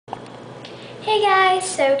Hey guys,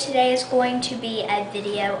 so today is going to be a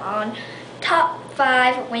video on top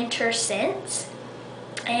 5 winter scents,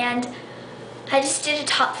 and I just did a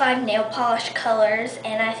top 5 nail polish colors,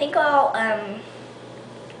 and I think I'll, I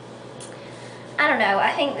don't know,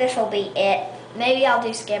 I think this will be it. Maybe I'll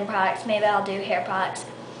do skin products, maybe I'll do hair products,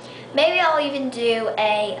 maybe I'll even do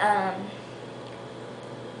a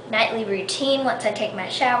nightly routine once I take my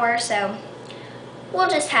shower, so we'll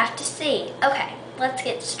just have to see. Okay, let's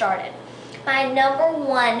get started. My number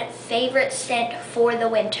 1 favorite scent for the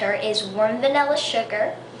winter is warm vanilla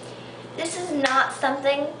sugar. This is not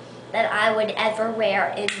something that I would ever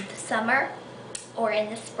wear in the summer or in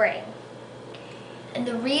the spring. And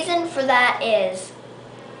the reason for that is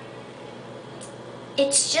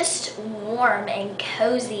it's just warm and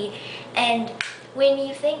cozy, and when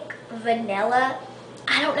you think vanilla,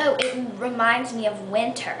 I don't know, it reminds me of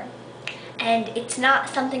winter. And it's not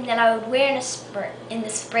something that I would wear in the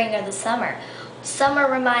spring or the summer.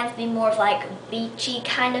 Summer reminds me more of like beachy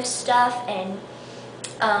kind of stuff, and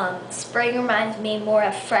spring reminds me more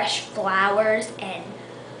of fresh flowers and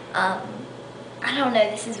I don't know,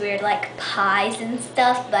 this is weird, like pies and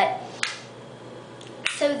stuff. But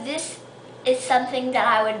so this is something that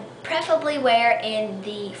I would preferably wear in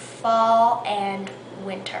the fall and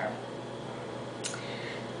winter.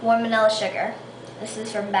 Warm vanilla sugar. This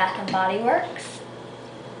is from Bath & Body Works.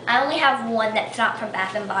 I only have one that's not from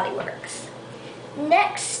Bath & Body Works.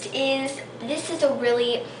 Next is, this is a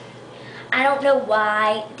really, I don't know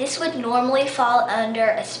why, this would normally fall under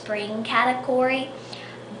a spring category,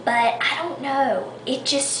 but I don't know. It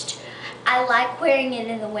just, I like wearing it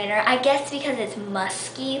in the winter. I guess because it's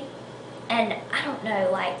musky, and I don't know,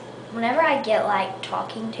 like, whenever I get like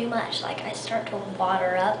talking too much, like I start to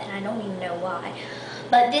water up, and I don't even know why.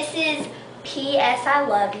 But this is P.S. I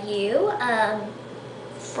Love You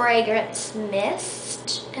fragrance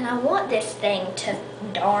mist, and I want this thing to,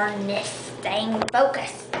 darn this thing,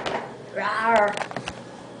 focus. Rawr.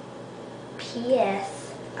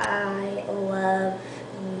 P.S. I Love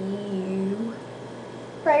You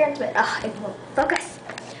fragrance mist. Oh, it won't focus.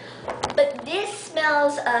 But this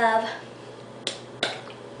smells of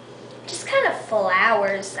just kind of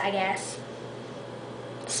flowers, I guess.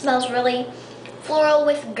 It smells really floral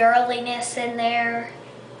with girliness in there,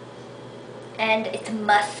 and it's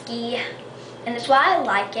musky, and that's why I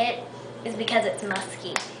like it, is because it's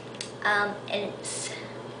musky. And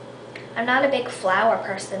I'm not a big flower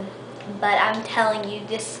person, but I'm telling you,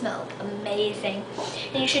 this smells amazing,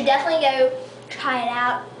 and you should definitely go try it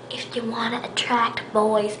out if you want to attract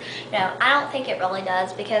boys. No, I don't think it really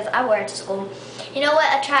does, because I wear it to school. You know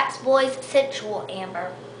what attracts boys? Sensual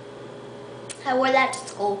amber. I wore that to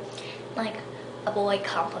school, like, a boy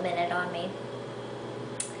complimented on me.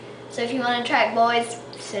 So if you want to attract boys,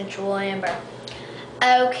 sensual amber.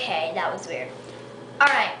 Okay, that was weird.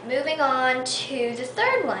 Alright, moving on to the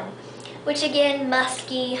third one, which again,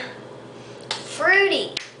 musky,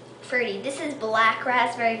 fruity. Fruity. This is black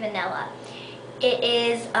raspberry vanilla. It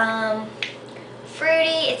is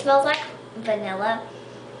fruity. It smells like vanilla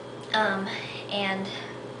and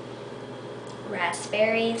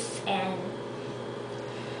raspberries, and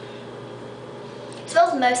it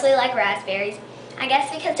smells mostly like raspberries. I guess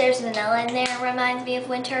because there's vanilla in there, it reminds me of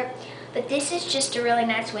winter. But this is just a really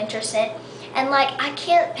nice winter scent. And like, I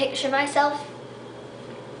can't picture myself,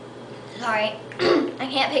 sorry, I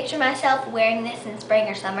can't picture myself wearing this in spring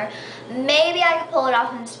or summer. Maybe I could pull it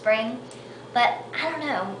off in spring, but I don't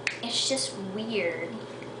know. It's just weird.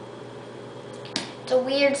 It's a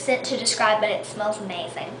weird scent to describe, but it smells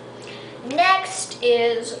amazing. Next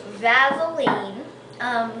is Vaseline.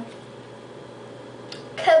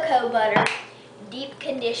 Cocoa butter deep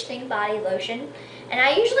conditioning body lotion, and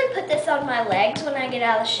I usually put this on my legs when I get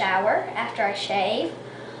out of the shower after I shave,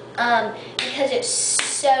 because it's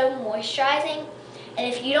so moisturizing.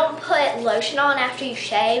 And if you don't put lotion on after you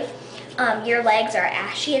shave, your legs are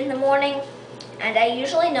ashy in the morning, and I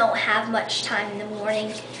usually don't have much time in the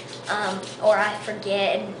morning, or I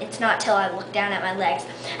forget, and it's not till I look down at my legs.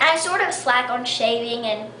 And I sort of slack on shaving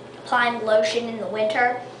and applying lotion in the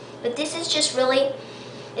winter, but this is just really,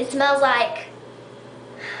 it smells like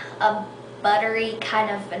a buttery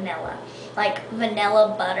kind of vanilla, like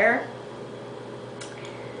vanilla butter.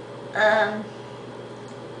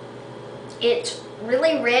 It's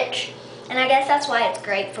really rich, and I guess that's why it's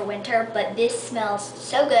great for winter, but this smells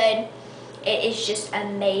so good. It is just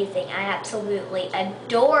amazing. I absolutely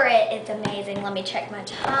adore it. It's amazing. Let me check my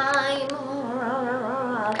time.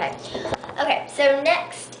 Okay, so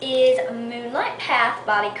next is Moonlight Path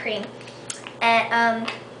Body Cream. And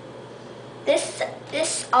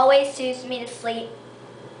this always soothes me to sleep.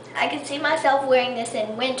 I could see myself wearing this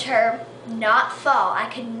in winter, not fall. I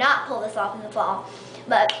could not pull this off in the fall.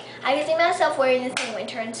 But I could see myself wearing this in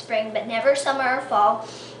winter and spring, but never summer or fall.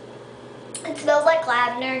 It smells like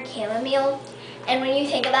lavender and chamomile. And when you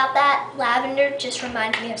think about that, lavender just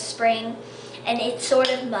reminds me of spring. And it's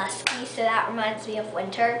sort of musky, so that reminds me of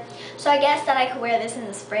winter. So I guess that I could wear this in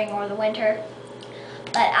the spring or the winter.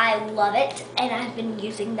 But I love it, and I've been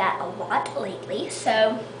using that a lot lately.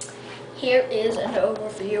 So here is an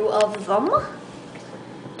overview of them.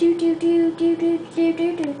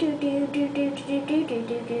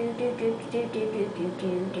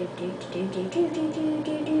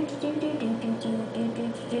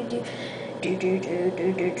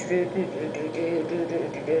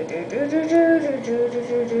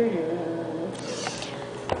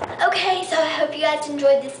 Okay, so I hope you guys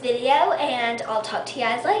enjoyed this video, and I'll talk to you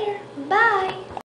guys later. Bye!